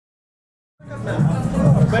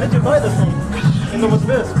Where did you buy this from? In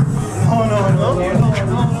Novosibirsk?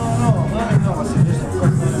 No.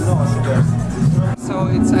 So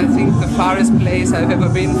it's, I think, the farthest place I've ever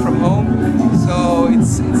been from home. So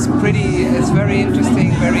it's very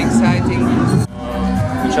interesting, very exciting.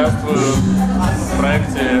 Участвую в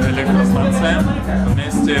проекте «Электростанция»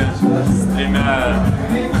 вместе с тремя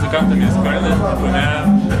музыкантами из Кёльна, двумя,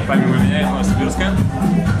 помимо меня, из Новосибирска.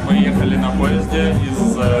 Мы ехали на поезде из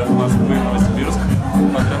Москвы в Новосибирск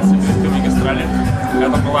по Transsибирской магистрали.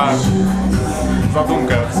 Это была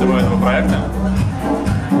задумка всего этого проекта.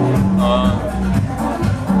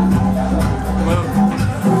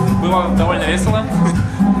 Было довольно весело.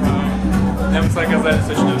 Немцы оказались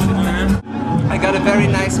очень общительными. I got a very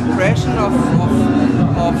nice impression of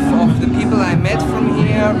the people I met from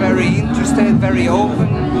here, very interested, very open,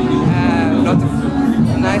 a lot of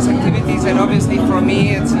nice activities, and obviously for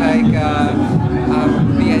me it's like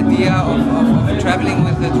the idea of traveling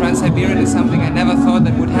with the Transsiberian is something I never thought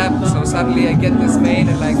that would happen, so suddenly I get this mail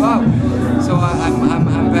and like wow, so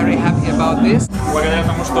I'm very happy about this. Благодаря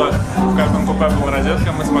тому, что в каждом купе была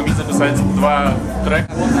розетка, мы смогли записать 2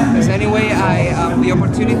 трека. Because anyway, the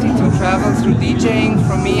opportunity to travel through DJing,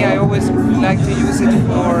 for me, I always like to use it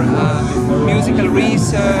for musical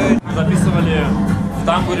research. Мы записывали в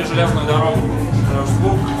тамбуре железную дорогу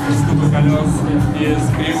звук стука колес и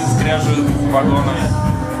скрежет вагонов.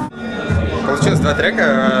 Получилось 2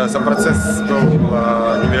 трека, сам процесс был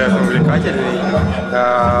невероятно увлекательный,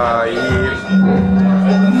 и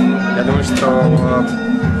я думаю, что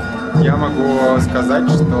я могу сказать,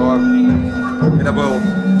 что это был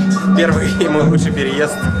первый и мой лучший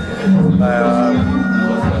переезд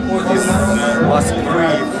из Москвы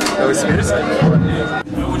в Новосибирск.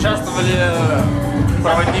 Участвовали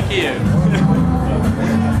проводники.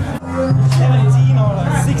 17 or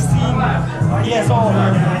 16 years old,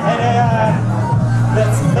 and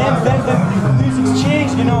then the music's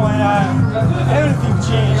changed, you know, and everything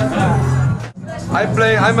changed.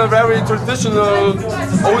 I'm a very traditional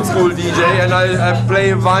old school DJ, and I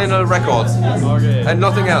play vinyl records and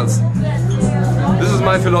nothing else. This is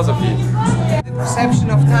my philosophy. The perception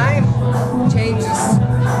of time changes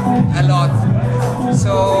a lot.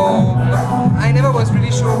 So I never was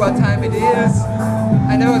really sure what time it is.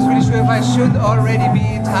 I never was really sure if I should already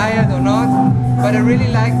be tired or not, but I really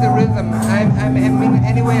like the rhythm. I mean,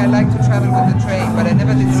 anyway, I like to travel with the train, but I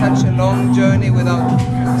never did such a long journey without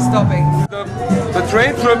stopping. The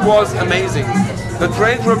train trip was amazing. The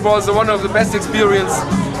train trip was one of the best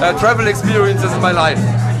travel experiences in my life.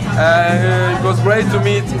 It was great to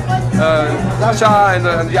meet Sasha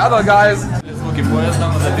and the other guys.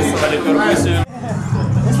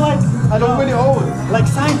 It's like, I don't really old, like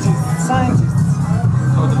scientists. I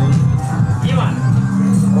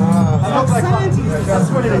look like scientists, that's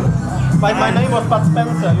what it is. My name was Bud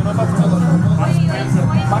Spencer, you know Bud Spencer?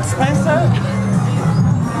 Max Spencer?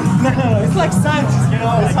 No, it's like scientists, you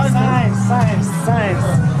know, like science.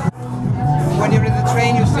 When you're in the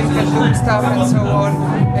train, you still can do stuff and so on,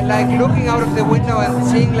 and like looking out of the window and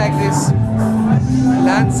seeing like this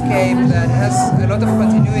landscape that has a lot of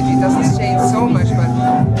continuity, it doesn't change so much, but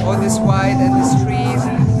all this white and these trees,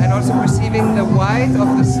 and also perceiving the white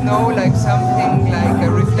of the snow like something like a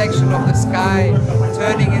reflection of the sky,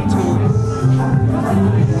 turning into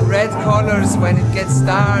red colors when it gets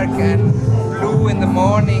dark and blue in the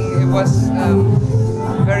morning. It was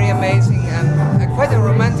very amazing and quite a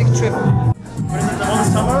romantic trip. When it's the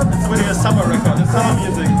summer, it's really a summer record, it's summer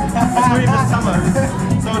music. It's really the summer.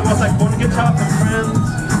 So it was like one guitar from a friend,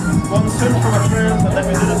 one synth from a friend, and then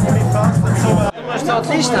we did it really fast and so Думаю, что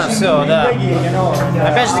отлично все, да.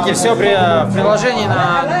 Опять же таки, все в приложении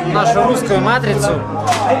на нашу русскую матрицу.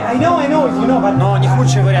 Но не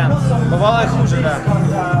худший вариант. Бывало и хуже, да.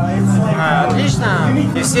 Отлично.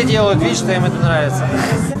 И все делают вид, что им это нравится.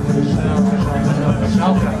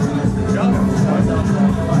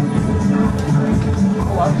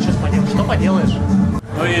 Что поделаешь?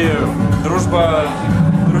 Ну и дружба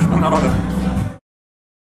народов.